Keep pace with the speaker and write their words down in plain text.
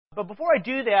But before I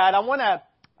do that, I want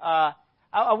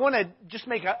to just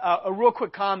make a real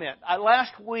quick comment.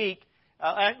 Last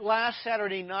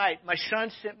Saturday night, my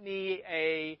son sent me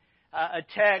a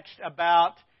text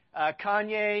about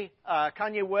Kanye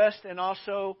West and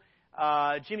also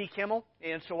Jimmy Kimmel,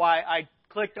 and so I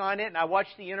clicked on it and I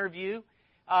watched the interview,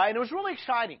 and it was really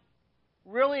exciting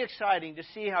to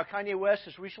see how Kanye West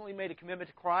has recently made a commitment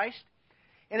to Christ.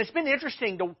 And it's been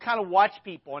interesting to kind of watch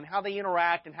people and how they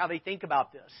interact and how they think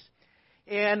about this.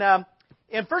 And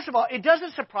first of all, it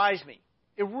doesn't surprise me.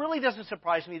 It really doesn't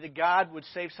surprise me that God would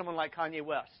save someone like Kanye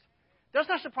West. It does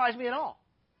not surprise me at all.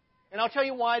 And I'll tell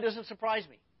you why it doesn't surprise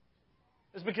me.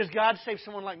 It's because God saved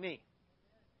someone like me.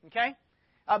 Okay?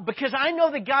 Because I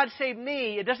know that God saved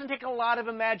me, it doesn't take a lot of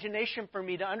imagination for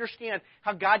me to understand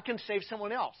how God can save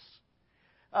someone else.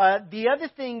 The other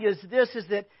thing is this, is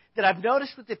that I've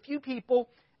noticed with a few people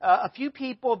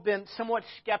have been somewhat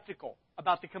skeptical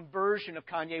about the conversion of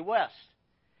Kanye West.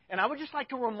 And I would just like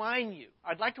to remind you,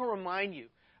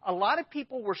 a lot of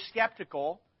people were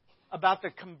skeptical about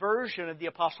the conversion of the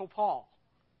Apostle Paul.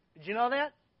 Did you know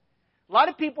that? A lot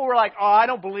of people were like, oh, I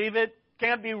don't believe it.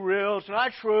 Can't be real. It's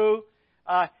not true.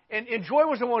 And Joy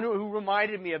was the one who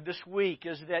reminded me of this week,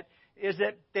 is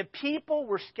that people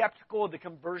were skeptical of the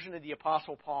conversion of the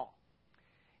Apostle Paul.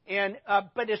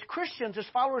 But as Christians, as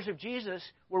followers of Jesus,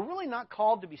 we're really not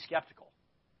called to be skeptical.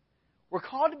 We're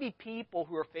called to be people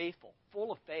who are faithful,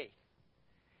 full of faith.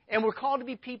 And we're called to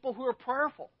be people who are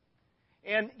prayerful.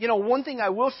 And, one thing I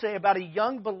will say about a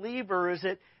young believer is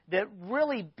that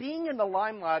really being in the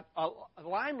limelight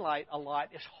a lot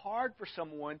is hard for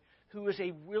someone who is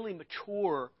a really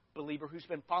mature believer who's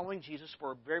been following Jesus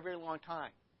for a very, very long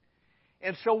time.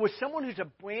 And so with someone who's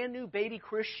a brand new baby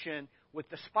Christian with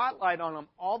the spotlight on them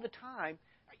all the time,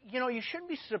 you shouldn't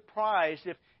be surprised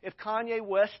if Kanye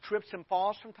West trips and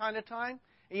falls from time to time.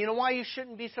 And you know why you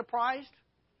shouldn't be surprised?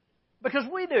 Because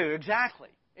we do, exactly.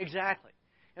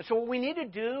 And so what we need to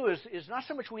do is not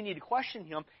so much we need to question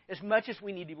him as much as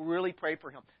we need to really pray for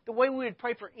him. The way we would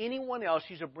pray for anyone else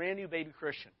who's a brand new baby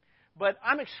Christian. But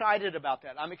I'm excited about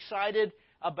that. I'm excited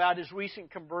about his recent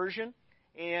conversion.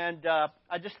 And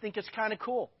I just think it's kind of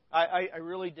cool. I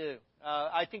really do.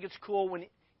 I think it's cool when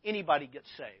anybody gets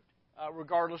saved,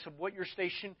 regardless of what your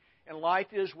station in life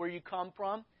is, where you come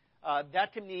from.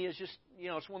 That to me is just,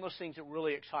 it's one of those things that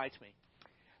really excites me.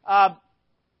 I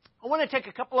want to take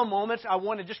a couple of moments. I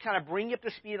want to just kind of bring you up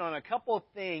to speed on a couple of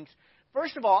things.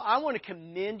 First of all, I want to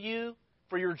commend you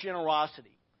for your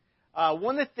generosity.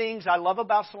 One of the things I love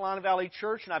about Solana Valley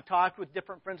Church, and I've talked with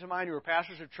different friends of mine who are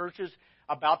pastors of churches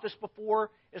about this before,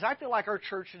 is I feel like our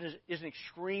church is an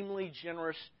extremely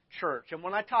generous church. And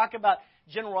when I talk about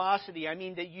generosity, I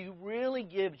mean that you really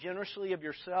give generously of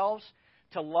yourselves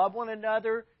to love one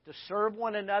another, to serve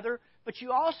one another, but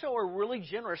you also are really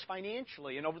generous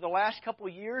financially. And over the last couple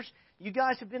of years, you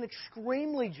guys have been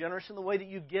extremely generous in the way that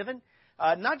you've given,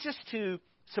 not just to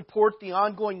support the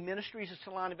ongoing ministries of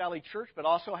Solana Valley Church, but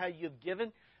also how you've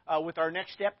given with our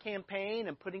Next Step campaign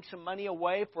and putting some money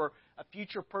away for a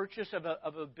future purchase of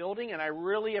a building, and I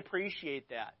really appreciate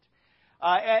that.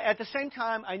 At the same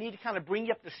time, I need to kind of bring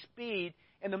you up to speed.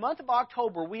 In the month of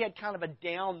October, we had kind of a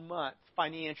down month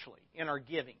financially in our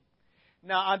giving.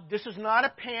 Now, this is not a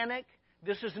panic.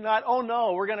 This is not, oh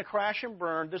no, we're going to crash and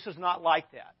burn. This is not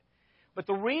like that. But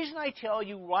the reason I tell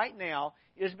you right now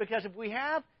is because if we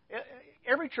have,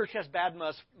 every church has bad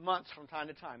months from time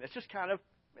to time. It's just kind of,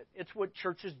 it's what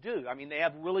churches do. I mean, they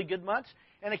have really good months,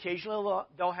 and occasionally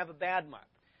they'll have a bad month.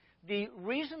 The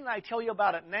reason I tell you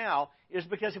about it now is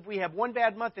because if we have one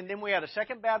bad month and then we had a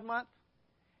second bad month,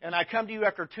 and I come to you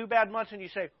after two bad months and you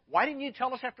say, why didn't you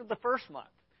tell us after the first month?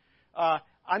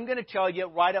 I'm going to tell you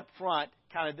right up front,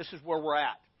 kind of this is where we're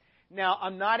at. Now,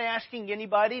 I'm not asking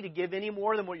anybody to give any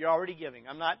more than what you're already giving.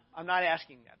 I'm not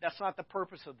asking that. That's not the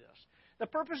purpose of this. The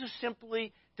purpose is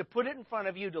simply to put it in front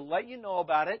of you, to let you know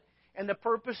about it. And the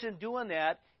purpose in doing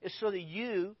that is so that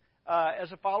you,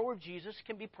 as a follower of Jesus,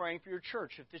 can be praying for your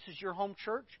church. If this is your home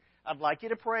church, I'd like you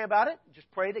to pray about it.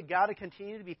 Just pray that God will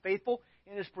continue to be faithful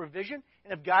in His provision.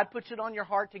 And if God puts it on your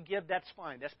heart to give, that's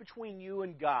fine. That's between you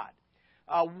and God.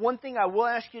 One thing I will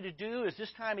ask you to do is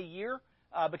this time of year,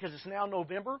 because it's now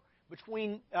November,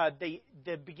 between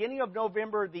the beginning of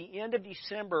November, the end of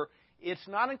December, it's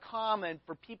not uncommon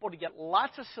for people to get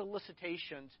lots of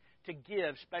solicitations to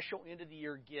give special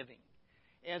end-of-the-year giving.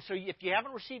 And so if you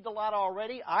haven't received a lot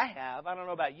already, I have. I don't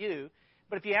know about you.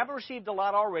 But if you haven't received a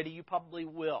lot already, you probably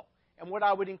will. And what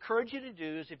I would encourage you to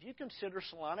do is if you consider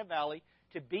Solana Valley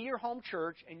to be your home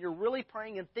church and you're really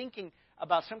praying and thinking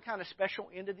about some kind of special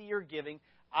end-of-the-year giving,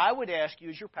 I would ask you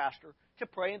as your pastor to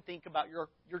pray and think about your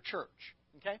church.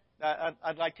 Okay?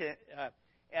 I'd like to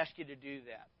ask you to do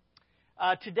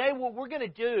that. Today, what we're going to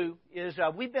do is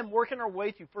we've been working our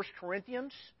way through 1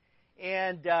 Corinthians,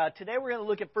 and today we're going to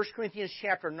look at 1 Corinthians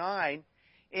chapter 9.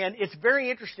 And it's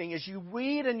very interesting. As you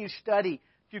read and you study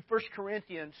through 1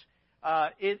 Corinthians,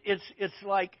 it's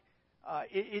like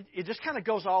it just kind of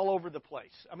goes all over the place.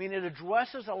 I mean, it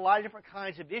addresses a lot of different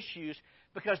kinds of issues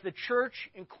because the church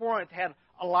in Corinth had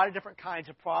a lot of different kinds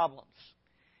of problems.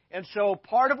 And so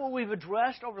part of what we've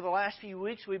addressed over the last few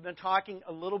weeks, we've been talking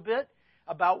a little bit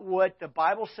about what the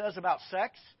Bible says about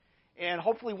sex. And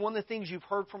hopefully one of the things you've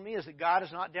heard from me is that God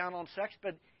is not down on sex,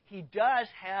 but He does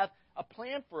have a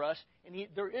plan for us, and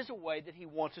there is a way that He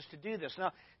wants us to do this.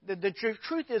 Now, the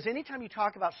truth is, anytime you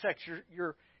talk about sex,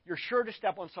 you're sure to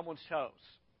step on someone's toes.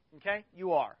 Okay?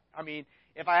 You are. I mean,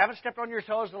 if I haven't stepped on your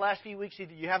toes the last few weeks,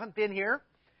 either you haven't been here,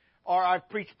 or I've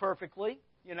preached perfectly,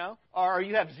 or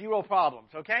you have zero problems.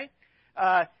 Okay?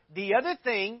 The other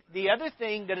thing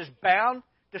that is bound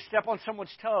to step on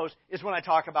someone's toes is when I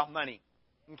talk about money.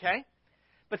 Okay?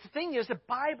 But the thing is, the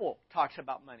Bible talks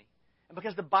about money. And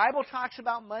because the Bible talks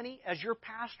about money, as your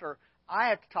pastor, I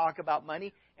have to talk about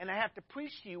money, and I have to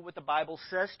preach to you what the Bible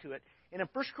says to it. And in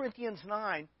 1 Corinthians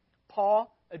 9,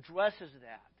 Paul addresses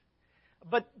that.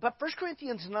 But 1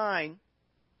 Corinthians 9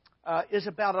 is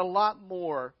about a lot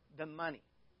more than money.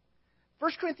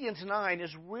 1 Corinthians 9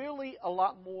 is really a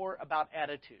lot more about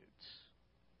attitudes.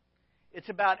 It's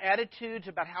about attitudes,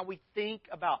 about how we think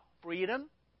about freedom,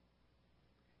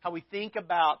 how we think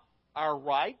about our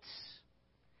rights,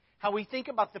 how we think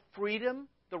about the freedom,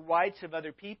 the rights of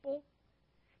other people,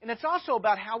 and it's also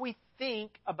about how we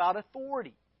think about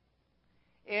authority.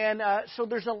 And so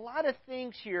there's a lot of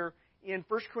things here in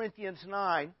 1 Corinthians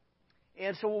 9,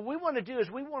 and so what we want to do is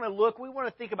we want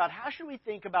to think about how should we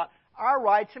think about our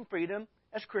rights and freedom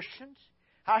as Christians?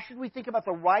 How should we think about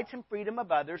the rights and freedom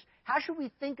of others? How should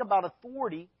we think about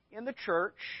authority in the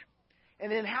church?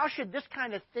 And then how should this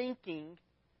kind of thinking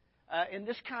and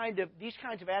these kinds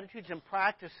of attitudes and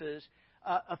practices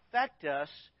affect us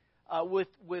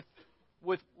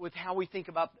with how we think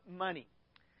about money?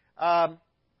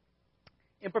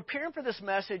 In preparing for this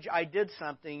message, I did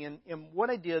something, and what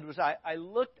I did was I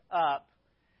looked up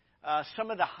some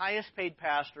of the highest paid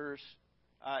pastors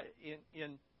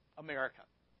in America.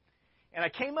 And I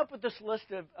came up with this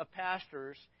list of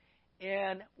pastors,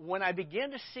 and when I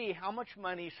began to see how much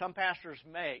money some pastors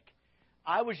make,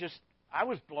 I was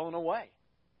blown away.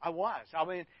 I was. I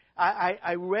mean,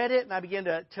 I read it and I began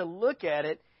to look at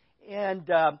it, and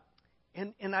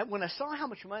when I saw how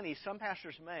much money some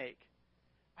pastors make,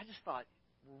 I just thought,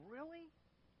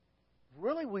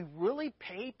 really, we really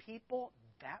pay people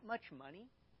that much money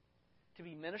to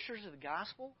be ministers of the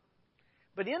gospel?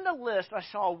 But in the list, I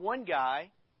saw one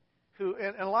guy who,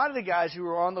 and a lot of the guys who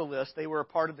were on the list, they were a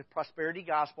part of the prosperity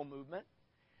gospel movement.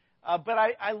 But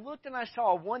I looked and I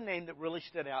saw one name that really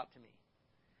stood out to me.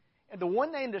 And the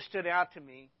one name that stood out to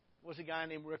me was a guy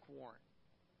named Rick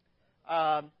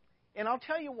Warren. And I'll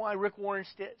tell you why Rick Warren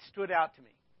stood out to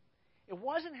me. It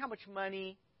wasn't how much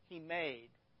money he made.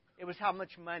 It was how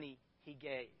much money he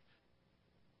gave.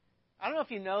 I don't know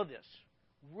if you know this.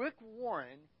 Rick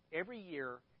Warren, every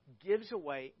year, gives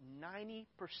away 90%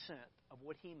 of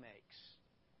what he makes.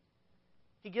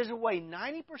 He gives away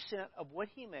 90% of what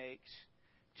he makes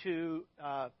to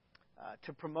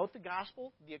promote the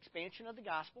gospel, the expansion of the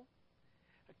gospel,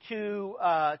 to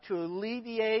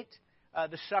alleviate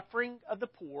the suffering of the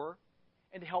poor,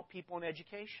 and to help people in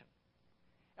education.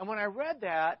 And when I read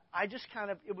that,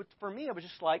 for me, it was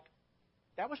just like,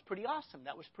 that was pretty awesome.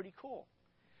 That was pretty cool.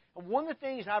 And one of the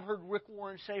things I've heard Rick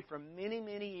Warren say for many,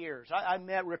 many years, I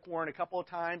met Rick Warren a couple of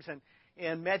times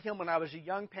and met him when I was a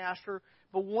young pastor.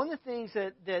 But one of the things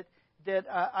that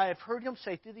I've heard him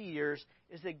say through the years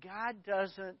is that God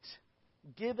doesn't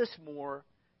give us more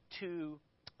to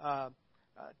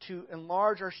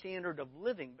enlarge our standard of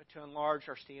living, but to enlarge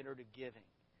our standard of giving.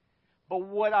 But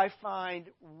what I find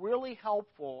really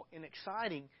helpful and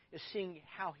exciting is seeing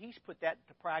how he's put that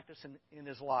to practice in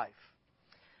his life.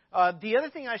 The other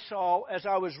thing I saw as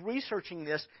I was researching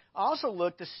this, I also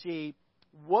looked to see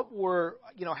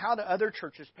how do other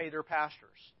churches pay their pastors.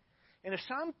 And if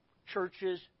some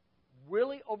churches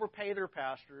really overpay their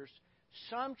pastors,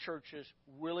 some churches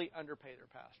really underpay their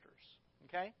pastors.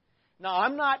 Okay? Now,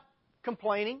 I'm not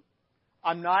complaining.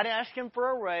 I'm not asking for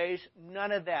a raise.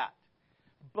 None of that.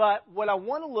 But what I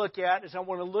want to look at is I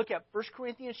want to look at 1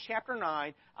 Corinthians chapter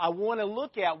 9. I want to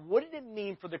look at what did it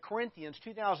mean for the Corinthians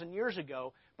 2,000 years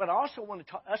ago, but I also want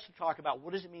us to talk about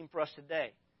what does it mean for us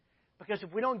today. Because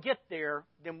if we don't get there,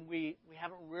 then we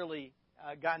haven't really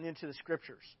gotten into the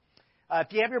Scriptures.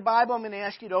 If you have your Bible, I'm going to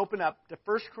ask you to open up to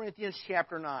 1 Corinthians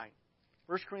chapter 9.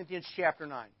 1 Corinthians chapter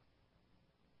 9.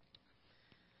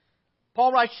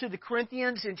 Paul writes to the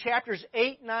Corinthians in chapters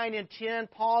 8, 9, and 10.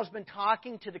 Paul has been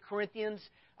talking to the Corinthians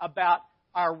about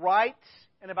our rights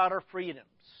and about our freedoms.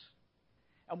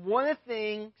 And one of the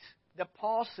things that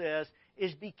Paul says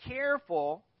is be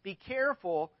careful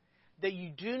that you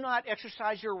do not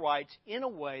exercise your rights in a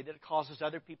way that causes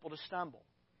other people to stumble.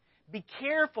 Be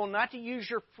careful not to use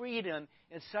your freedom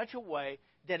in such a way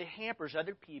that it hampers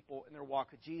other people in their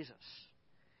walk with Jesus.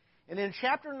 And in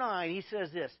chapter 9, he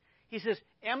says this. He says,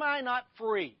 am I not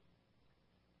free?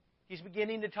 He's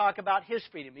beginning to talk about his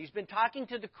freedom. He's been talking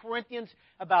to the Corinthians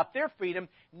about their freedom.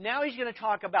 Now he's going to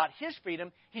talk about his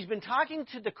freedom. He's been talking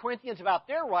to the Corinthians about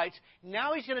their rights.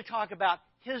 Now he's going to talk about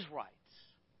his rights.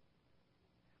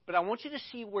 But I want you to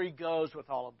see where he goes with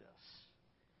all of this.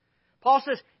 Paul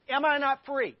says, am I not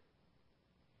free?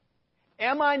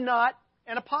 Am I not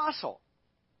an apostle?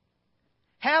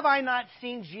 Have I not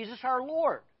seen Jesus our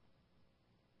Lord?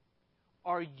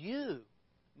 Are you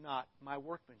not my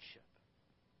workmanship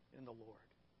in the Lord?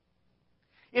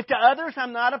 If to others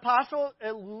I'm not apostle,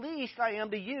 at least I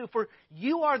am to you, for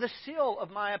you are the seal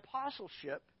of my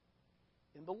apostleship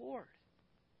in the Lord.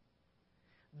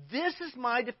 This is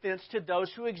my defense to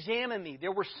those who examine me.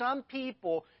 There were some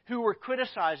people who were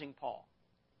criticizing Paul.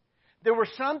 There were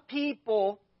some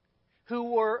people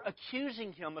who were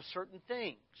accusing him of certain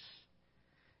things.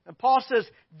 And Paul says,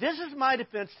 this is my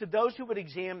defense to those who would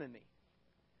examine me.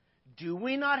 Do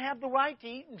we not have the right to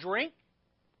eat and drink?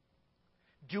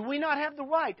 Do we not have the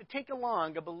right to take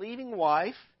along a believing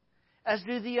wife, as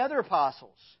do the other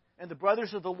apostles and the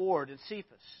brothers of the Lord and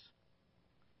Cephas?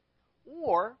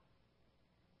 Or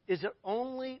is it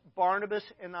only Barnabas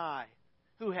and I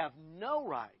who have no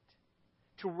right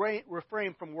to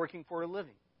refrain from working for a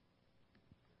living?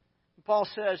 And Paul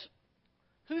says,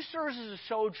 who serves as a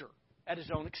soldier at his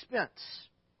own expense?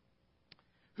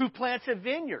 Who plants a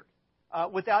vineyard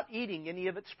without eating any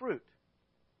of its fruit?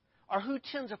 Or who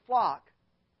tends a flock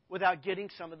without getting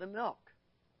some of the milk?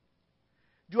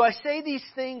 Do I say these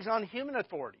things on human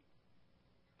authority?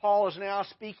 Paul is now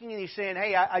speaking and he's saying,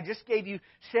 hey, I just gave you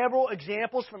several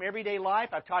examples from everyday life.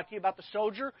 I've talked to you about the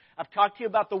soldier. I've talked to you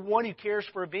about the one who cares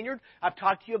for a vineyard. I've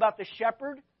talked to you about the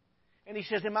shepherd. And he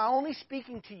says, am I only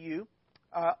speaking to you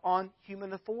on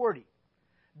human authority?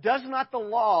 Does not the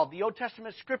law of the Old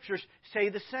Testament Scriptures say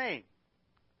the same?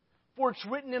 For it's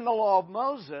written in the law of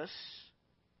Moses,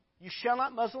 you shall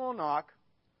not muzzle an ox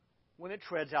when it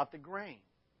treads out the grain.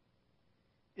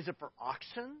 Is it for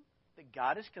oxen that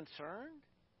God is concerned?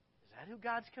 Is that who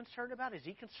God's concerned about? Is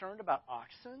He concerned about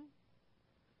oxen?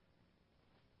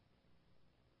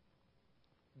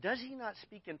 Does He not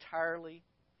speak entirely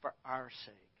for our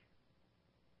sake?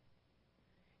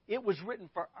 It was written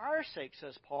for our sake,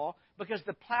 says Paul, because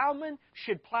the plowman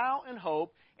should plow in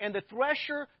hope, and the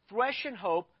thresher thresh in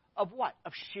hope of what?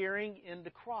 Of sharing in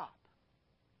the crop.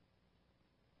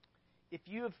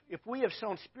 If we have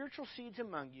sown spiritual seeds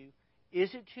among you,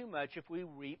 is it too much if we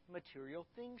reap material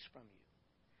things from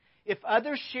you? If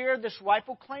others share this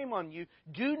rightful claim on you,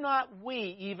 do not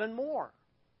we even more?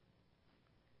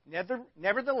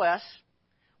 Nevertheless,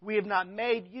 we have not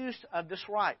made use of this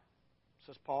right,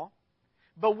 says Paul,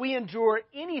 but we endure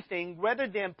anything rather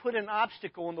than put an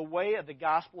obstacle in the way of the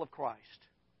gospel of Christ.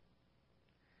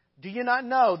 Do you not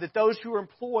know that those who are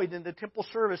employed in the temple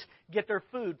service get their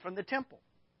food from the temple?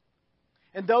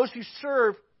 And those who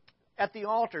serve at the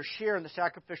altar share in the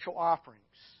sacrificial offerings.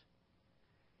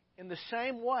 In the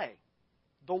same way,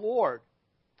 the Lord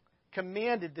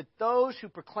commanded that those who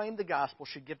proclaim the gospel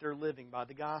should get their living by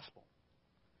the gospel.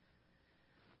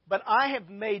 But I have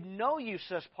made no use,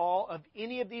 says Paul, of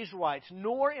any of these rights,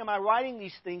 nor am I writing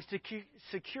these things to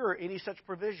secure any such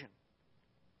provision.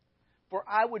 For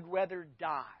I would rather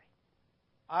die.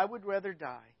 I would rather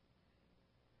die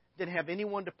than have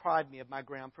anyone deprive me of my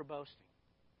ground for boasting.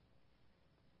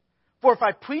 For if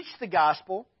I preach the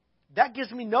gospel, that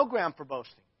gives me no ground for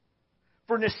boasting.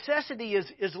 For necessity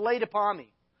is laid upon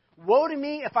me. Woe to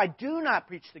me if I do not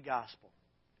preach the gospel.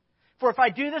 For if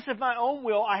I do this of my own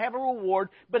will, I have a reward.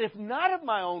 But if not of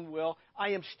my own will, I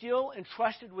am still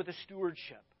entrusted with a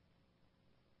stewardship.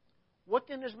 What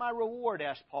then is my reward,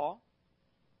 asked Paul?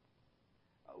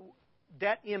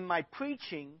 That in my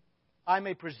preaching I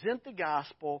may present the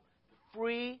gospel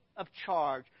free of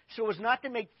charge, so as not to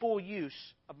make full use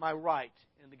of my right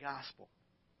in the gospel.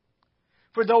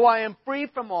 For though I am free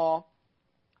from all,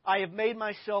 I have made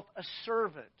myself a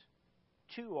servant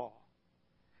to all,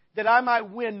 that I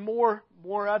might win more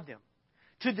of them.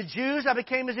 To the Jews I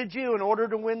became as a Jew in order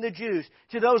to win the Jews.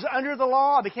 To those under the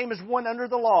law I became as one under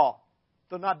the law,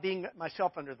 though not being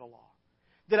myself under the law,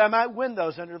 that I might win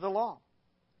those under the law.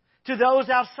 To those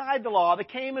outside the law, I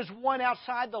became as one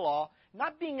outside the law,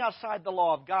 not being outside the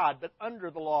law of God, but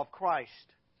under the law of Christ,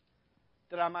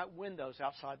 that I might win those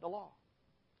outside the law.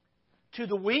 To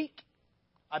the weak,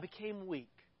 I became weak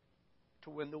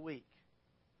to win the weak.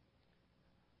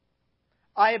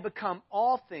 I have become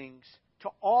all things to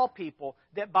all people,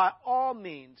 that by all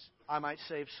means I might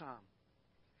save some.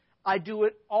 I do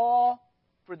it all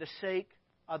for the sake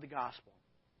of the gospel,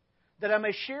 that I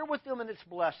may share with them in its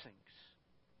blessings.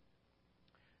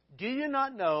 Do you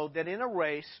not know that in a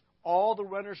race all the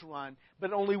runners run,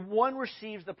 but only one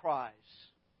receives the prize?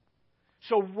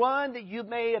 So run that you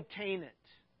may obtain it.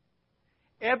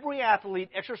 Every athlete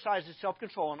exercises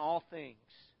self-control in all things.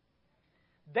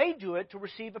 They do it to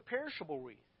receive a perishable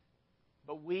wreath,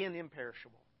 but we an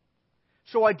imperishable.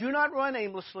 So I do not run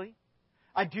aimlessly.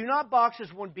 I do not box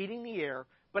as one beating the air,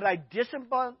 but I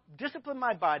discipline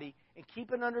my body and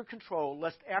keep it under control,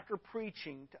 lest after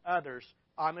preaching to others,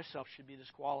 I myself should be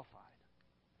disqualified.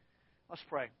 Let's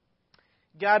pray.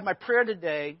 God, my prayer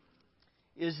today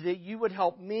is that you would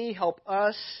help me, help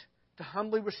us to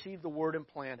humbly receive the word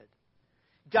implanted.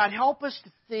 God, help us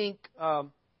to think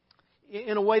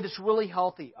in a way that's really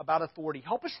healthy about authority.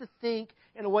 Help us to think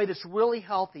in a way that's really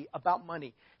healthy about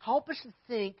money. Help us to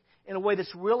think in a way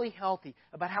that's really healthy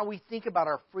about how we think about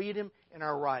our freedom and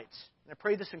our rights. And I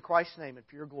pray this in Christ's name and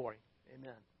for your glory.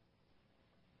 Amen.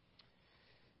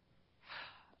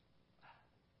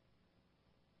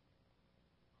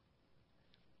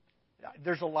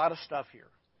 There's a lot of stuff here.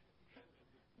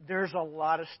 There's a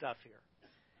lot of stuff here.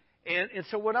 And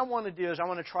so what I want to do is I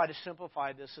want to try to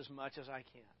simplify this as much as I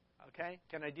can. Okay?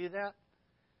 Can I do that?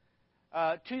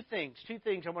 Two things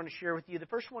I want to share with you. The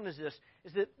first one is this,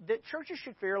 is that churches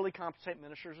should fairly compensate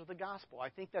ministers of the gospel. I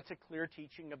think that's a clear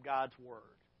teaching of God's Word.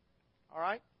 All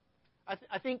right?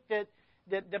 I think that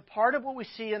part of what we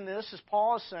see in this is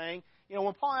Paul is saying,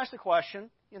 when Paul asked the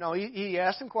question, he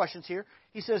asked some questions here.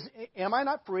 He says, am I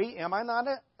not free? Am I not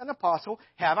an apostle?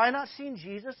 Have I not seen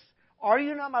Jesus? Are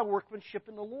you not my workmanship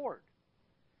in the Lord?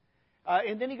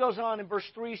 And then he goes on in verse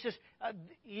 3. He says,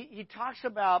 he talks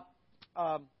about,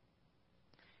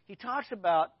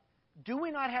 do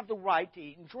we not have the right to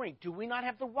eat and drink? Do we not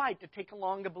have the right to take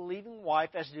along a believing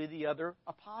wife as do the other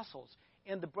apostles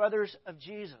and the brothers of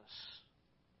Jesus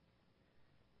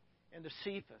and of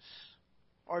Cephas?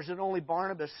 Or is it only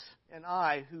Barnabas and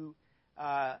I who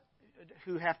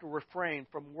have to refrain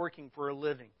from working for a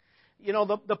living?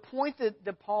 The point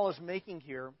that Paul is making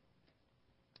here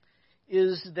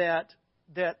is that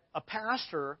a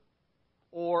pastor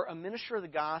or a minister of the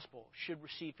gospel should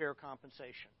receive fair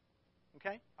compensation.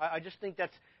 Okay? I just think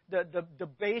that's the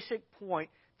basic point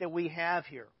that we have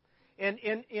here. And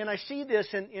I see this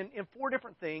in four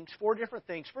different things.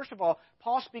 First of all,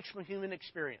 Paul speaks from human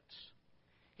experience.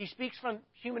 He speaks from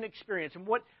human experience. And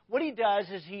what he does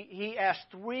is he asks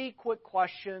three quick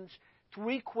questions,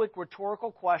 three quick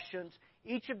rhetorical questions,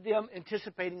 each of them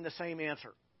anticipating the same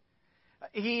answer.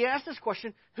 He asked this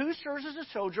question, who serves as a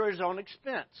soldier at his own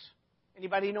expense?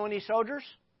 Anybody know any soldiers?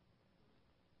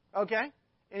 Okay.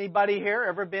 Anybody here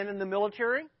ever been in the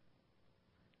military?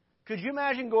 Could you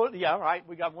imagine going... Yeah, right.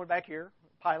 We got one back here,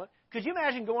 pilot. Could you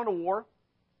imagine going to war?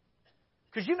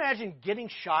 Could you imagine getting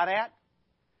shot at?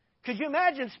 Could you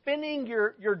imagine spending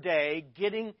your day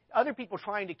getting other people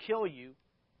trying to kill you?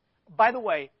 By the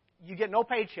way, you get no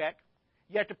paycheck.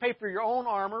 You have to pay for your own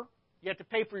armor. You have to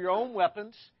pay for your own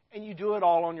weapons. And you do it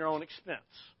all on your own expense.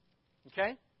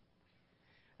 Okay?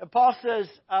 And Paul says,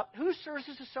 who serves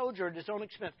as a soldier at his own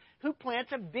expense? Who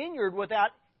plants a vineyard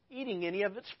without eating any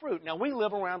of its fruit? Now, we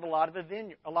live around a lot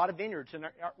of vineyards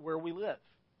where we live.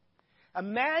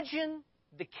 Imagine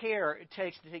the care it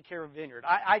takes to take care of a vineyard.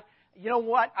 You know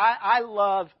what? I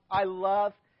love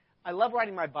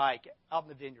riding my bike out in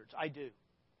the vineyards. I do.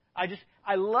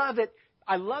 I love it.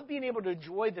 I love being able to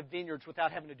enjoy the vineyards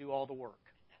without having to do all the work.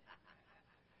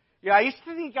 Yeah, I used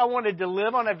to think I wanted to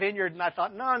live on a vineyard, and I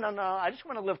thought, no. I just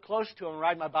want to live close to them and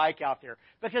ride my bike out there.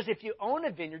 Because if you own a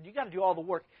vineyard, you got to do all the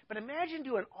work. But imagine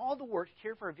doing all the work to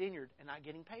care for a vineyard and not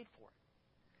getting paid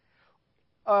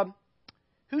for it.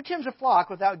 Who tends a flock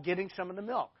without getting some of the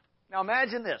milk? Now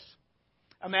imagine this.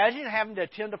 Imagine having to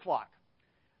tend a flock.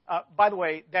 By the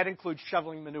way, that includes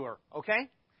shoveling manure, okay?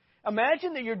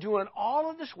 Imagine that you're doing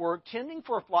all of this work, tending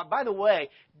for a flock. By the way,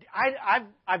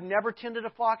 I've never tended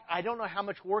a flock. I don't know how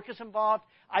much work is involved.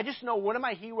 I just know one of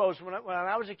my heroes when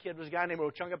I was a kid was a guy named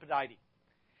Rochunga Padiati.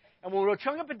 And when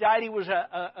Rochunga Padiati was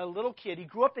a little kid, he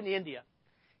grew up in India.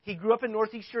 He grew up in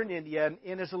northeastern India,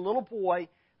 and as a little boy,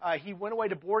 he went away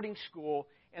to boarding school.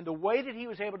 And the way that he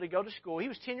was able to go to school, he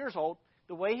was 10 years old.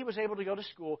 the way he was able to go to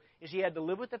school is he had to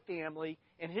live with the family,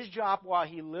 and his job while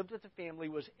he lived with the family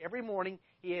was every morning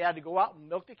he had to go out and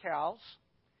milk the cows,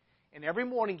 and every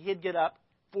morning he'd get up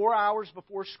 4 hours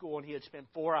before school, and he had spent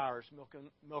 4 hours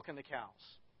milking the cows.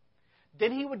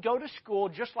 Then he would go to school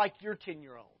just like your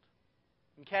 10-year-old.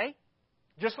 Okay?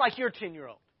 Just like your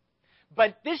 10-year-old.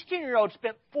 But this 10-year-old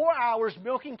spent 4 hours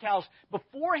milking cows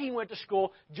before he went to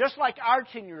school, just like our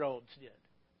 10-year-olds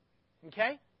did.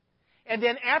 Okay? And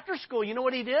then after school, you know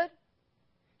what he did?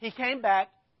 He came back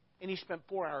and he spent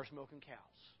 4 hours milking cows.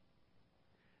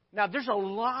 Now, there's a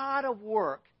lot of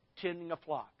work tending a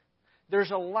flock.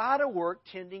 There's a lot of work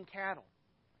tending cattle.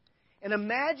 And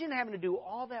imagine having to do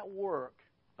all that work,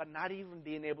 but not even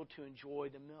being able to enjoy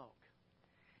the milk.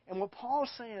 And what Paul's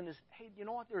saying is, hey, you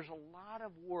know what? There's a lot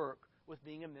of work with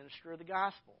being a minister of the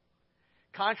gospel.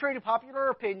 Contrary to popular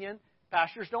opinion,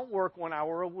 pastors don't work 1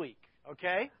 hour a week,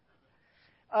 okay?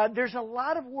 There's a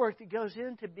lot of work that goes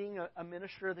into being a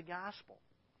minister of the gospel.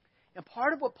 And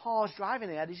part of what Paul is driving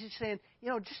at is he's saying,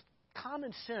 just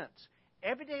common sense.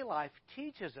 Everyday life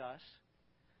teaches us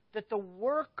that the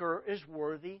worker is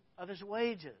worthy of his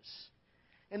wages.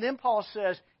 And then Paul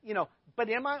says, but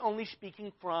am I only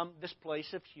speaking from this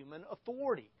place of human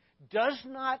authority? Does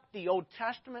not the Old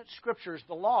Testament Scriptures,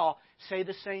 the law, say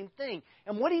the same thing?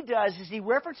 And what he does is he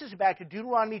references back to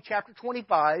Deuteronomy chapter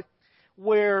 25,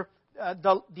 where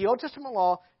the Old Testament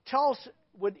law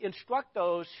would instruct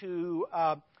those who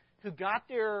got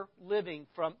their living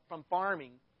from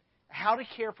farming how to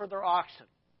care for their oxen.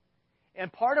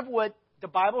 And part of what the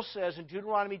Bible says in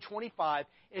Deuteronomy 25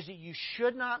 is that you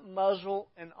should not muzzle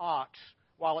an ox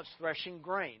while it's threshing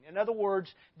grain. In other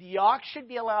words, the ox should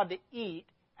be allowed to eat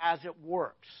as it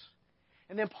works.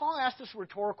 And then Paul asked this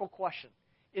rhetorical question.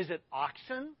 Is it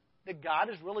oxen that God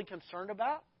is really concerned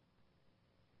about?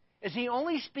 Is he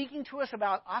only speaking to us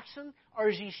about oxen, or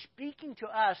is he speaking to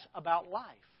us about life?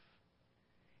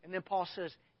 And then Paul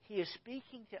says he is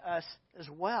speaking to us as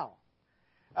well.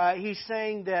 He's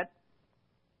saying that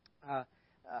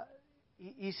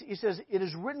he says, it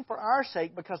is written for our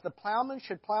sake because the plowman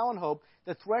should plow in hope,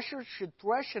 the thresher should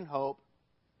thresh in hope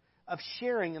of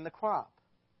sharing in the crop.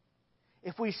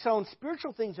 If we sown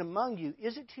spiritual things among you,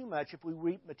 is it too much if we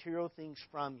reap material things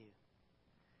from you?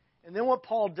 And then what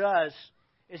Paul does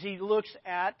is he looks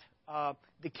at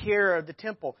the care of the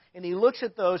temple, and he looks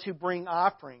at those who bring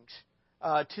offerings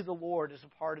to the Lord as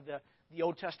a part of the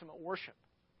Old Testament worship.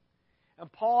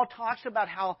 And Paul talks about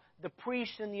how the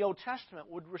priests in the Old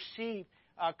Testament would receive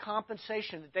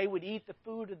compensation, that they would eat the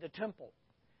food of the temple,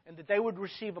 and that they would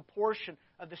receive a portion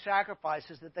of the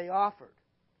sacrifices that they offered.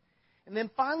 And then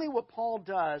finally what Paul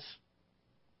does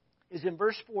is in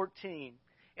verse 14,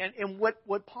 and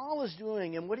what Paul is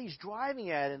doing and what he's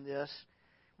driving at in this,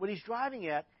 what he's driving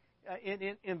at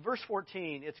in verse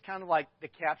 14, it's kind of like the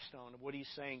capstone of what he's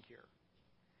saying here.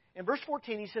 In verse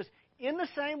 14 he says, in the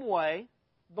same way,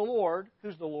 the Lord,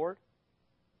 who's the Lord?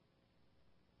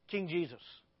 King Jesus.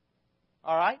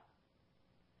 All right?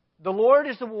 The Lord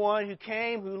is the one who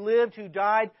came, who lived, who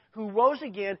died, who rose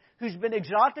again, who's been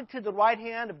exalted to the right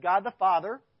hand of God the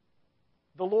Father.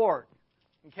 The Lord.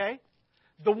 Okay?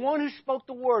 The one who spoke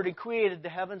the word and created the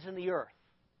heavens and the earth.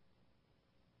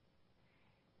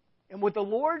 And what the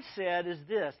Lord said is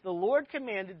this. The Lord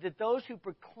commanded that those who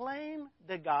proclaim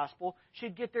the gospel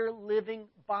should get their living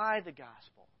by the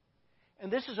gospel.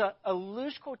 And this is a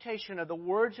loose quotation of the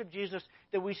words of Jesus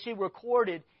that we see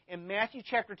recorded in Matthew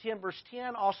chapter 10, verse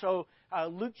 10, also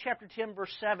Luke chapter 10,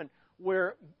 verse 7,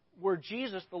 where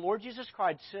Jesus, the Lord Jesus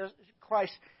Christ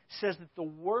says that the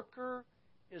worker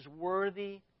is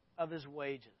worthy of his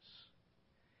wages.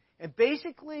 And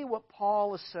basically what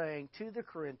Paul is saying to the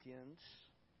Corinthians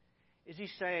is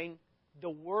he's saying the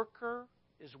worker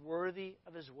is worthy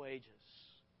of his wages.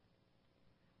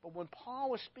 But when Paul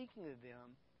was speaking to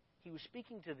them, he was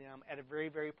speaking to them at a very,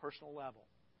 very personal level.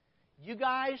 You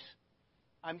guys,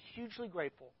 I'm hugely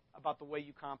grateful about the way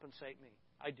you compensate me.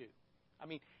 I do. I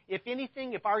mean, if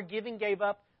anything, if our giving gave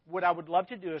up, what I would love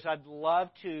to do is I'd love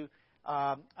to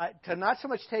not so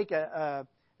much take I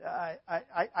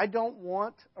don't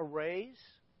want a raise,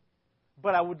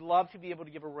 but I would love to be able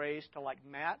to give a raise to like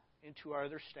Matt and to our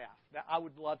other staff. I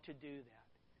would love to do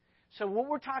that. So what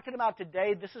we're talking about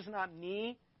today, this is not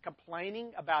me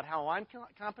complaining about how I'm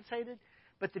compensated,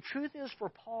 but the truth is for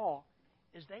Paul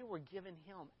is they were giving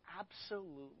him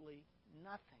absolutely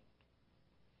nothing.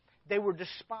 They were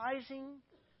despising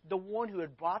the one who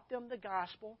had brought them the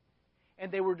gospel,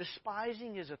 and they were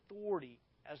despising his authority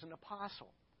as an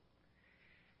apostle.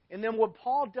 And then what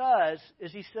Paul does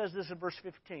is he says this in verse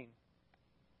 15.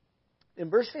 In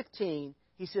verse 15,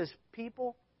 he says,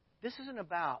 people, this isn't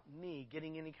about me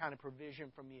getting any kind of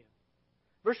provision from you.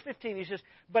 Verse 15, he says,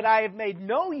 but I have made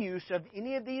no use of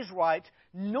any of these rights,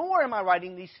 nor am I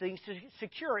writing these things to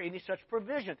secure any such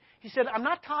provision. He said, I'm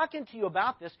not talking to you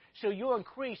about this so you'll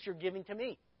increase your giving to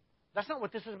me. That's not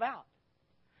what this is about.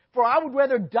 For I would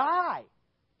rather die,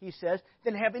 he says,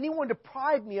 than have anyone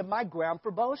deprive me of my ground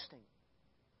for boasting.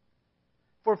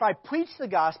 For if I preach the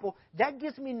gospel, that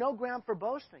gives me no ground for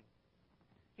boasting.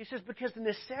 He says, because the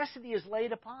necessity is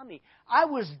laid upon me. I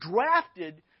was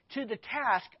drafted to the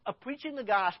task of preaching the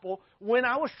gospel when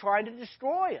I was trying to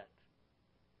destroy it.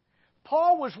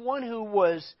 Paul was one who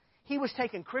was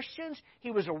taking Christians,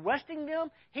 he was arresting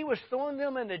them, he was throwing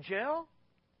them into jail.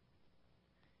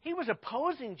 He was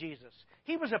opposing Jesus.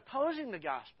 He was opposing the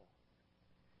gospel.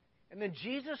 And then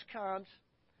Jesus comes,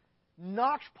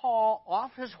 knocks Paul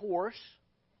off his horse,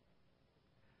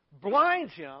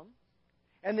 blinds him,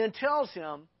 and then tells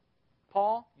him,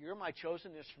 Paul, you're my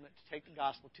chosen instrument to take the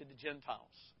gospel to the Gentiles.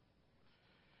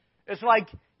 It's like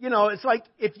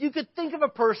if you could think of a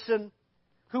person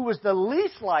who was the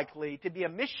least likely to be a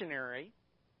missionary,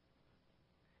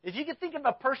 if you could think of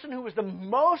a person who was the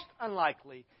most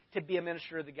unlikely to be a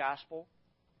minister of the gospel,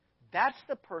 that's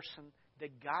the person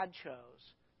that God chose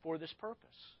for this purpose.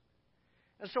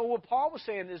 And so what Paul was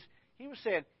saying is, he was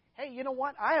saying, hey, you know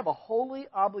what? I have a holy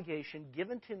obligation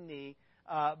given to me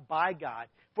by God.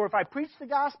 For if I preach the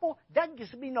gospel, that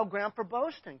gives me no ground for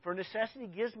boasting. For necessity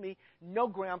gives me no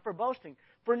ground for boasting.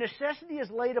 For necessity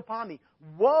is laid upon me.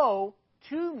 Woe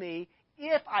to me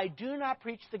if I do not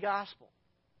preach the gospel.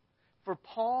 For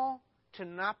Paul to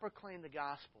not proclaim the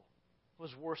gospel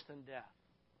was worse than death.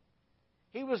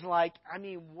 He was like,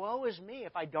 woe is me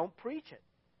if I don't preach it.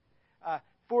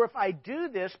 For if I do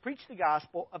this, preach the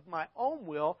gospel of my own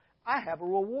will, I have a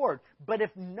reward. But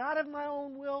if not of my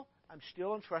own will, I'm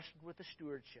still entrusted with the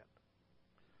stewardship.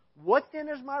 What then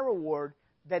is my reward?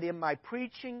 That in my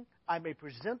preaching I may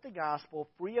present the gospel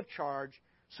free of charge,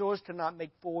 so as to not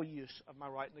make full use of my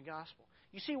right in the gospel.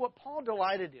 You see, what Paul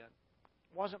delighted in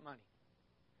wasn't money.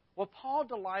 What Paul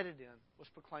delighted in was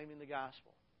proclaiming the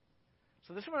gospel.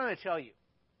 So this is what I'm going to tell you.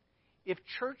 If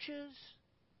churches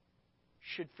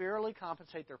should fairly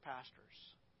compensate their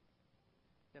pastors,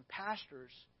 then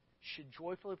pastors should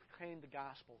joyfully proclaim the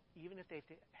gospel, even if they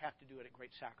have to do it at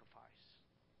great sacrifice.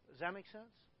 Does that make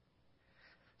sense?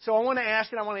 So I want to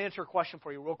ask and I want to answer a question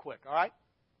for you real quick, all right?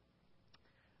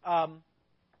 How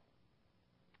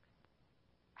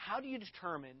do you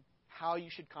determine how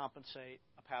you should compensate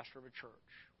a pastor of a church?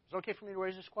 Is it okay for me to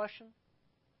raise this question?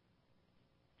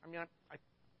 I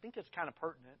think it's kind of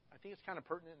pertinent. I think it's kind of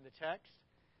pertinent in the text.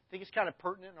 I think it's kind of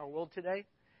pertinent in our world today.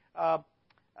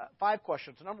 5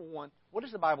 questions. Number 1, what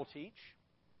does the Bible teach?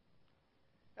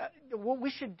 What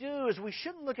we should do is we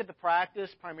shouldn't look at the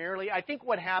practice primarily. I think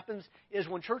what happens is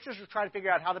when churches are trying to figure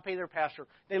out how to pay their pastor,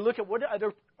 they look at what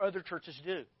other churches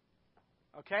do.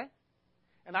 Okay?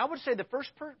 And I would say the first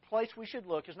place we should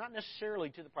look is not necessarily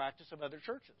to the practice of other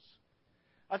churches.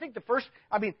 I think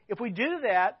if we do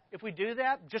that,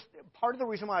 just part of the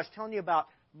reason why I was telling you about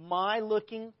my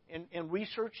looking and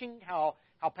researching how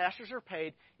pastors are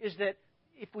paid is that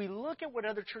if we look at what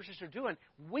other churches are doing,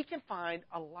 we can find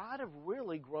a lot of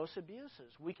really gross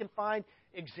abuses. We can find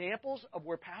examples of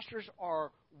where pastors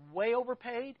are way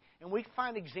overpaid, and we can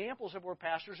find examples of where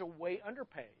pastors are way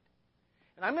underpaid.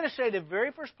 And I'm going to say the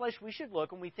very first place we should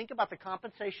look when we think about the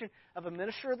compensation of a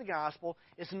minister of the gospel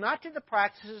is not to the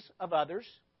practices of others,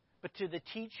 but to the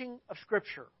teaching of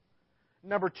Scripture.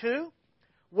 Number 2,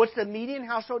 what's the median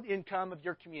household income of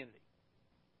your community?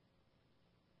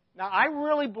 Now, I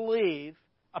really believe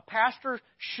a pastor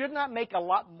should not make a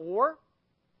lot more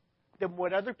than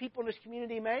what other people in his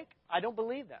community make. I don't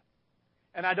believe that.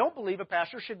 And I don't believe a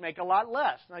pastor should make a lot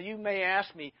less. Now, you may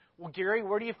ask me, well, Gary,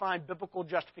 where do you find biblical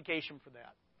justification for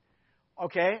that?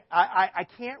 Okay, I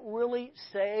can't really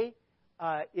say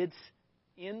it's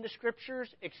in the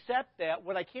Scriptures, except that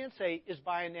what I can say is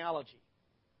by analogy.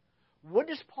 What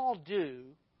does Paul do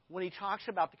when he talks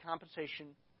about the compensation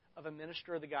of a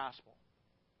minister of the gospel?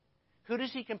 Who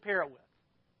does he compare it with?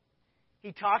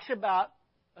 He talks about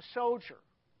a soldier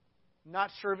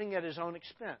not serving at his own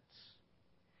expense.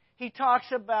 He talks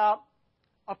about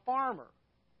a farmer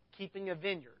keeping a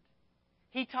vineyard.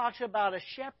 He talks about a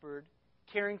shepherd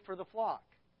caring for the flock.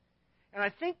 And I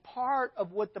think part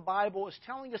of what the Bible is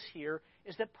telling us here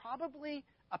is that probably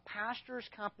a pastor's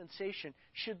compensation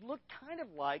should look kind of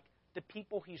like the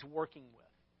people he's working with.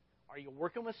 Are you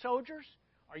working with soldiers?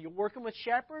 Are you working with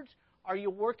shepherds? Are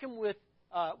you working with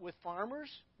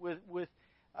farmers?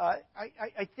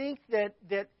 I think that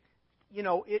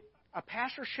a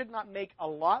pastor should not make a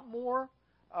lot more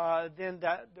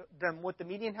than what the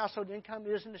median household income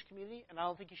is in this community, and I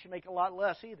don't think you should make a lot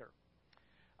less either.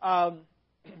 I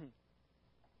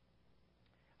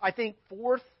think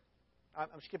fourth,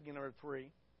 I'm skipping number 3.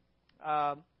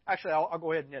 Actually, I'll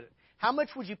go ahead and hit it. How much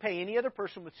would you pay any other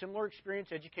person with similar experience,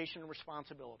 education, and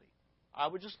responsibility? I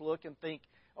would just look and think,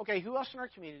 okay, who else in our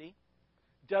community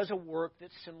does a work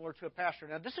that's similar to a pastor?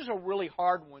 Now, this is a really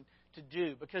hard one to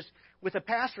do because with a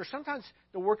pastor, sometimes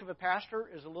the work of a pastor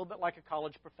is a little bit like a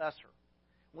college professor.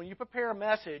 When you prepare a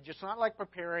message, it's not like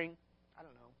preparing, I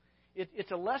don't know,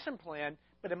 it's a lesson plan,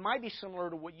 but it might be similar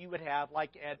to what you would have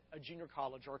like at a junior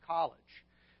college or a college.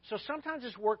 So sometimes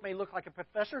his work may look like a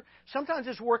professor. Sometimes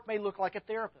his work may look like a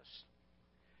therapist.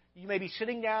 You may be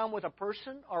sitting down with a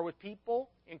person or with people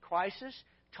in crisis,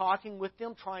 talking with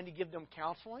them, trying to give them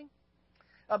counseling.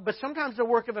 But sometimes the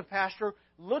work of a pastor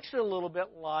looks a little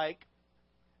bit like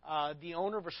the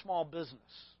owner of a small business.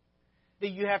 That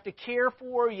you have to care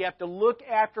for, you have to look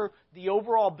after the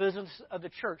overall business of the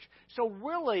church. So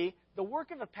really, the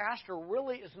work of a pastor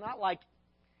really is not like,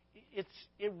 it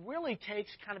really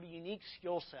takes kind of a unique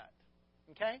skill set.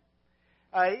 Okay?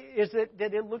 Is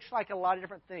that it looks like a lot of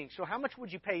different things. So how much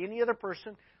would you pay any other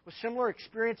person with similar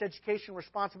experience, education,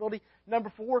 responsibility?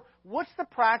 Number 4, what's the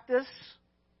practice?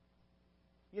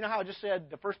 You know how I just said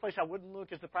the first place I wouldn't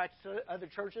look is the practice of other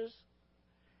churches?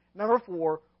 Number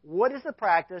 4, what is the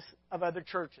practice of other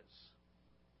churches?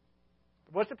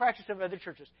 What's the practice of other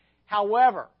churches?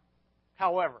 However,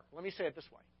 let me say it this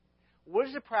way. What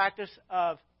is the practice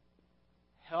of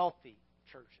healthy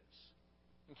churches?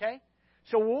 Okay?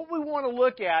 So what we want to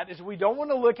look at is we don't want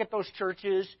to look at those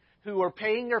churches who are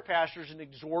paying their pastors an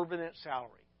exorbitant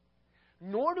salary.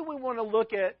 Nor do we want to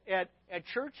look at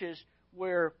churches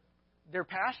where their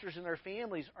pastors and their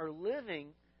families are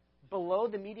living below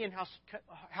the median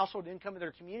household income of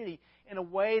their community in a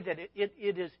way that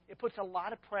it puts a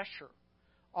lot of pressure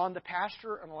on the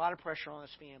pastor and a lot of pressure on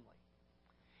his family.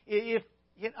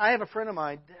 I have a friend of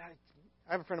mine,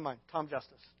 Tom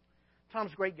Justice.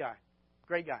 Tom's a great guy.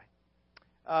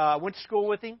 Went to school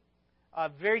with him.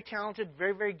 Very talented,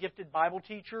 very, very gifted Bible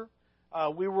teacher.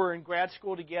 We were in grad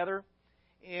school together.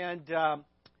 And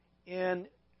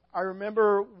I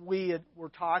remember were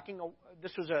talking,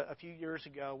 this was a few years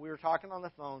ago, we were talking on the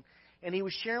phone, and he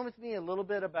was sharing with me a little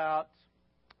bit about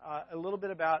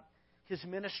his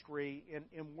ministry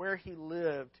and where he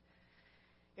lived.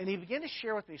 And he began to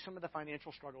share with me some of the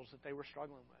financial struggles that they were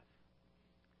struggling with.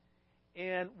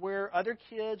 And where other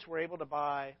kids were able to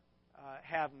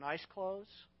have nice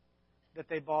clothes that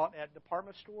they bought at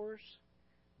department stores,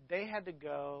 they had to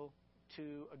go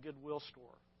to a Goodwill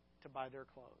store to buy their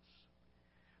clothes.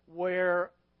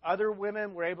 Where other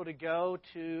women were able to go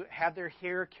to have their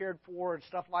hair cared for and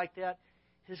stuff like that,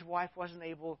 his wife wasn't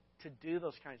able to do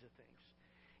those kinds of things.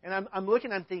 And I'm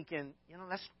looking, I'm thinking,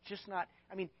 that's just not,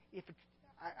 I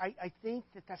think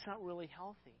that's not really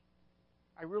healthy.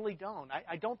 I really don't.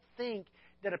 I don't think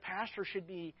that a pastor should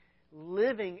be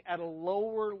living at a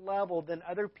lower level than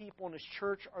other people in his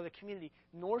church or the community,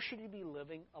 nor should he be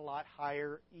living a lot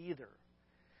higher either.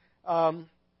 I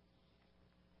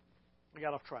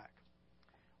got off track.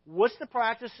 What's the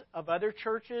practice of other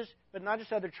churches, but not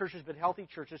just other churches, but healthy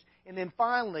churches? And then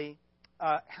finally,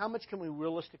 how much can we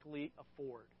realistically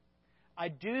afford? I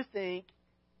do think,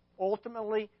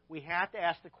 ultimately, we have to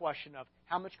ask the question of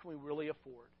how much can we really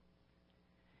afford?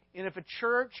 And if a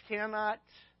church cannot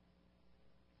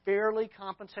fairly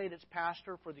compensate its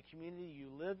pastor for the community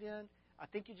you live in, I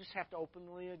think you just have to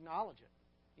openly acknowledge it.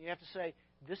 You have to say,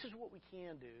 this is what we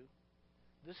can do.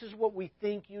 This is what we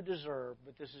think you deserve,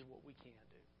 but this is what we can do.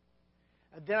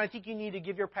 And then I think you need to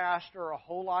give your pastor a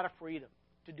whole lot of freedom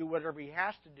to do whatever he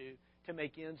has to do to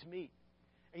make ends meet.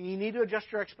 And you need to adjust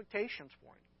your expectations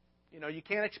for him. You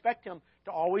can't expect him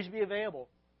to always be available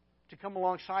to come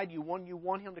alongside you when you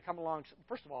want him to come along.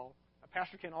 First of all, a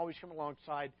pastor can't always come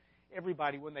alongside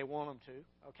everybody when they want them to,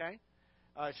 okay?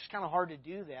 It's just kind of hard to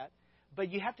do that.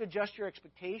 But you have to adjust your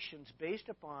expectations based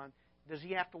upon, does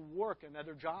he have to work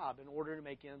another job in order to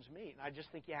make ends meet? And I just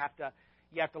think you have to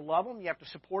love him, you have to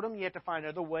support him, you have to find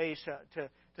other ways to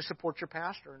support your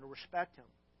pastor and to respect him.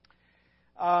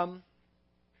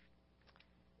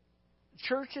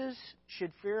 Churches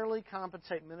should fairly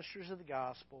compensate ministers of the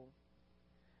gospel,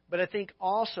 but I think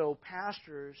also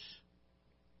pastors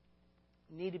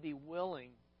need to be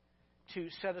willing to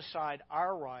set aside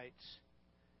our rights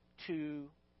to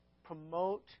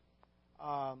promote,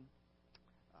 I'm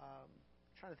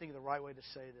trying to think of the right way to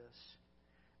say this,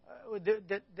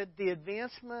 that the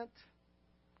advancement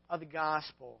of the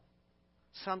gospel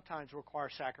sometimes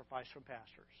requires sacrifice from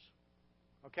pastors.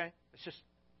 Okay? It's just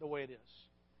the way it is.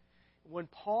 when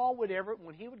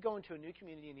he would go into a new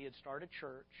community and he had started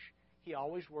church, he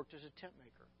always worked as a tent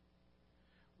maker.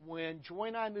 When Joy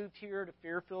and I moved here to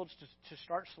Fairfields to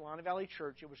start Solana Valley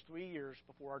Church, it was 3 years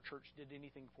before our church did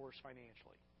anything for us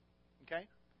financially. Okay?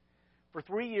 For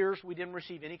 3 years, we didn't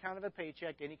receive any kind of a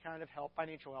paycheck, any kind of help,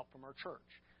 financial help from our church.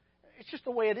 It's just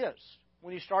the way it is.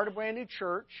 When you start a brand new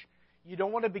church, you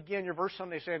don't want to begin your first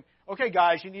Sunday saying, okay,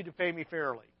 guys, you need to pay me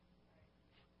fairly.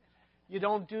 You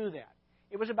don't do that.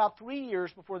 It was about 3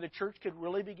 years before the church could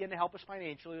really begin to help us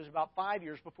financially. It was about 5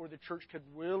 years before the church could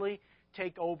really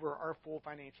take over our full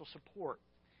financial support.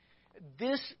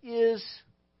 This is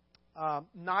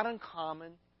not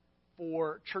uncommon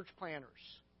for church planners.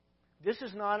 This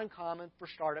is not uncommon for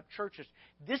startup churches.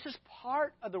 This is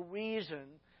part of the reason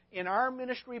in our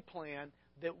ministry plan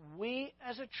that we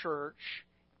as a church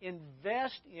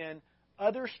invest in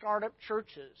other startup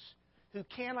churches who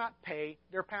cannot pay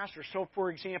their pastors. So,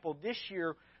 for example, this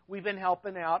year we've been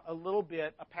helping out a little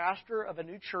bit a pastor of a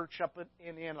new church up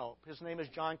in Antelope. His name is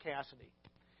John Cassidy.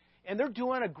 And they're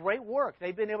doing a great work.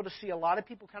 They've been able to see a lot of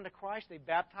people come to Christ. They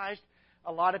baptized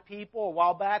a lot of people. A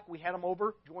while back, we had them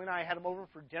over. Joy and I had them over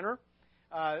for dinner.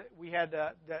 We had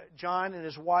John and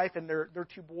his wife and their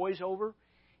 2 boys over.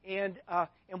 And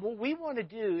what we want to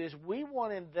do is we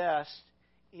want to invest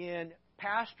in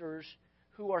pastors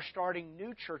who are starting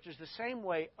new churches the same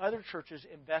way other churches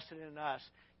invested in us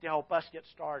to help us get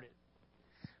started.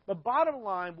 But bottom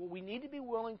line, what we need to be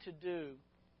willing to do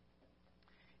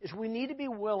is we need to be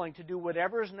willing to do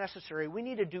whatever is necessary. We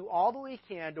need to do all that we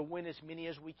can to win as many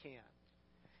as we can.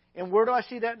 And where do I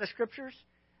see that in the Scriptures?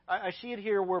 I see it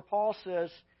here where Paul says,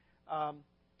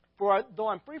 for though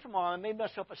I'm free from all, I made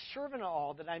myself a servant of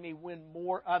all, that I may win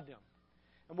more of them.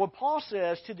 And what Paul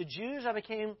says, to the Jews I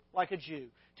became like a Jew.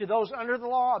 To those under the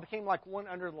law, I became like one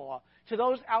under the law. To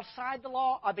those outside the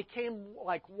law, I became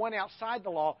like one outside the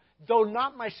law, though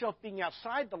not myself being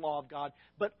outside the law of God,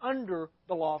 but under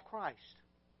the law of Christ.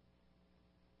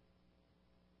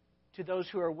 To those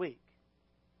who are weak,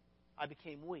 I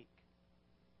became weak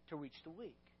to reach the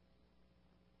weak.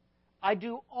 I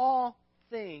do all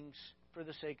things for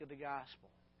the sake of the gospel.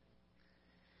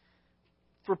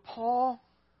 For Paul,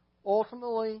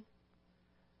 ultimately,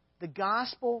 the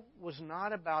gospel was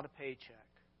not about a paycheck.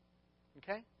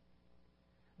 Okay?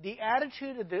 The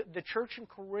attitude of the church in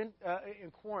Corinth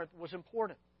was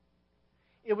important.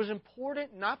 It was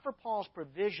important not for Paul's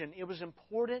provision. It was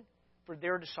important for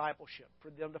their discipleship, for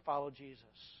them to follow Jesus.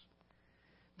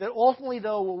 That ultimately,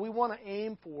 though, what we want to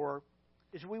aim for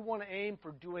is we want to aim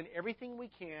for doing everything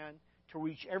we can to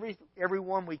reach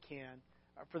everyone we can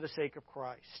for the sake of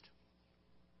Christ.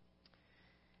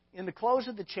 In the close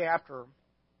of the chapter,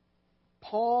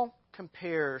 Paul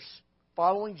compares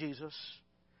following Jesus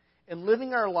and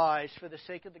living our lives for the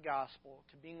sake of the gospel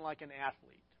to being like an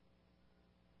athlete.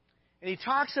 And he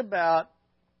talks about,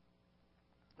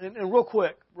 and real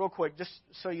quick, just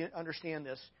so you understand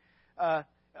this,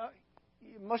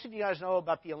 most of you guys know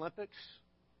about the Olympics.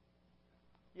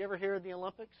 You ever hear of the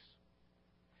Olympics?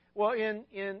 Well, in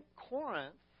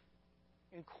Corinth,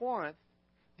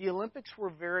 the Olympics were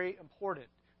very important.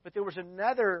 But there was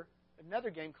another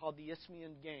game called the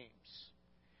Isthmian Games.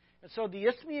 And so the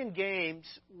Isthmian Games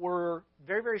were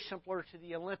very, very similar to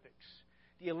the Olympics.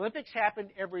 The Olympics happened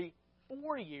every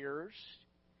 4 years,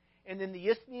 and then the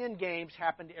Isthmian Games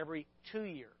happened every 2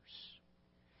 years.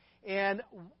 And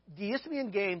the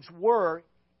Isthmian Games were,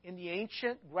 in the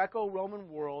ancient Greco-Roman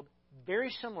world,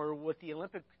 very similar to what the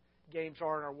Olympic Games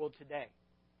are in our world today.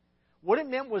 What it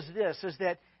meant was this, is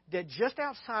that just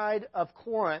outside of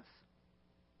Corinth,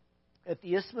 at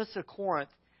the Isthmus of Corinth,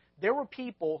 there were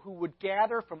people who would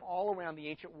gather from all around the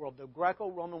ancient world, the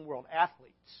Greco-Roman world,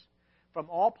 athletes from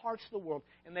all parts of the world,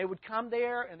 and they would come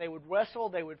there and they would wrestle,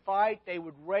 they would fight, they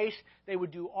would race, they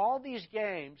would do all these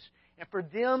games, and for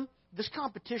them, this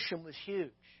competition was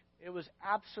huge. It was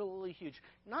absolutely huge.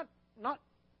 Not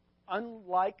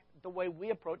unlike the way we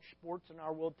approach sports in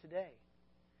our world today.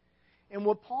 And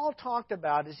what Paul talked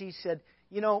about is he said,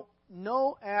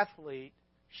 no athlete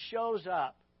shows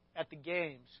up at the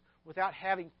games without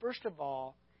having, first of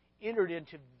all, entered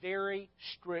into very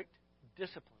strict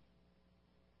discipline.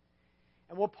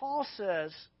 And what Paul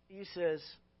says, he says,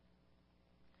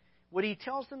 what he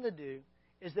tells them to do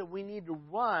is that we need to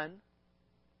run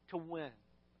to win.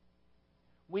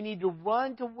 We need to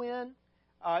run to win.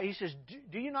 He says,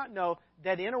 do you not know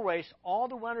that in a race all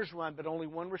the runners run, but only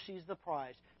one receives the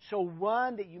prize? So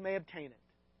run that you may obtain it.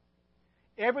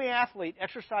 Every athlete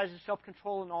exercises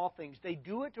self-control in all things. They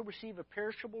do it to receive a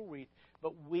perishable wreath,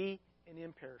 but we an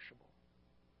imperishable.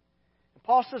 And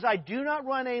Paul says, I do not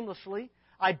run aimlessly.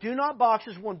 I do not box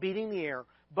as one beating the air,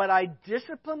 but I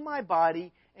discipline my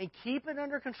body and keep it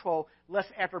under control, lest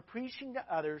after preaching to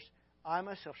others, I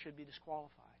myself should be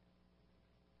disqualified.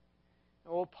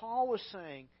 Now, what Paul was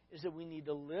saying is that we need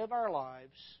to live our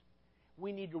lives.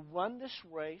 We need to run this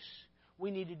race.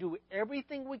 We need to do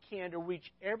everything we can to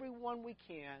reach everyone we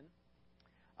can.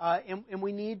 And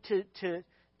we need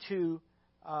to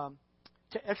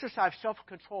exercise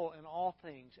self-control in all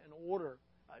things in order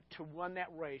to run that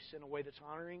race in a way that's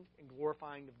honoring and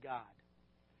glorifying of God.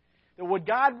 That what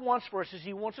God wants for us is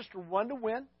He wants us to run to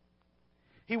win.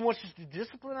 He wants us to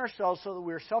discipline ourselves so that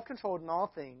we are self-controlled in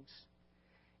all things.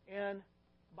 And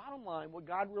bottom line, what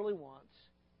God really wants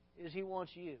is He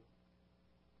wants you.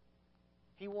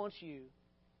 He wants you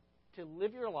to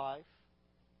live your life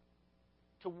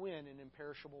to win an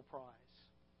imperishable prize.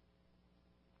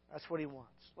 That's what He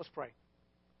wants. Let's pray.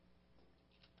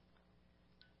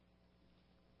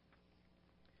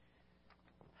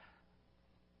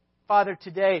 Father,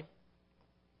 today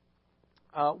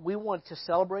we want to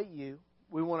celebrate You.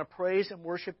 We want to praise and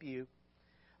worship You.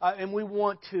 And we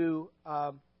want to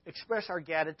express our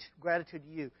gratitude to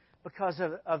You because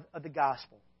of the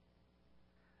gospel.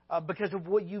 Because of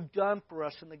what You've done for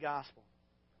us in the gospel.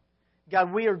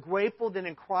 God, we are grateful that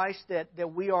in Christ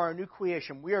that we are a new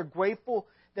creation. We are grateful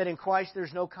that in Christ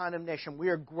there's no condemnation. We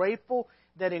are grateful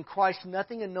that in Christ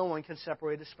nothing and no one can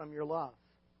separate us from Your love.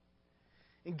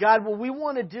 And God, what we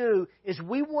want to do is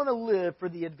we want to live for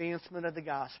the advancement of the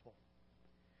gospel.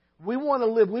 We want to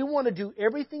live, we want to do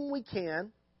everything we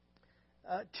can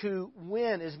to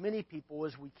win as many people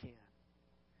as we can.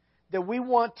 That we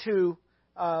want to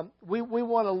we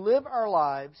want to live our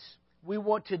lives, we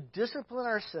want to discipline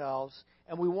ourselves,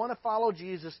 and we want to follow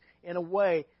Jesus in a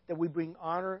way that we bring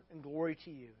honor and glory to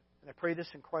You. And I pray this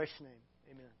in Christ's name.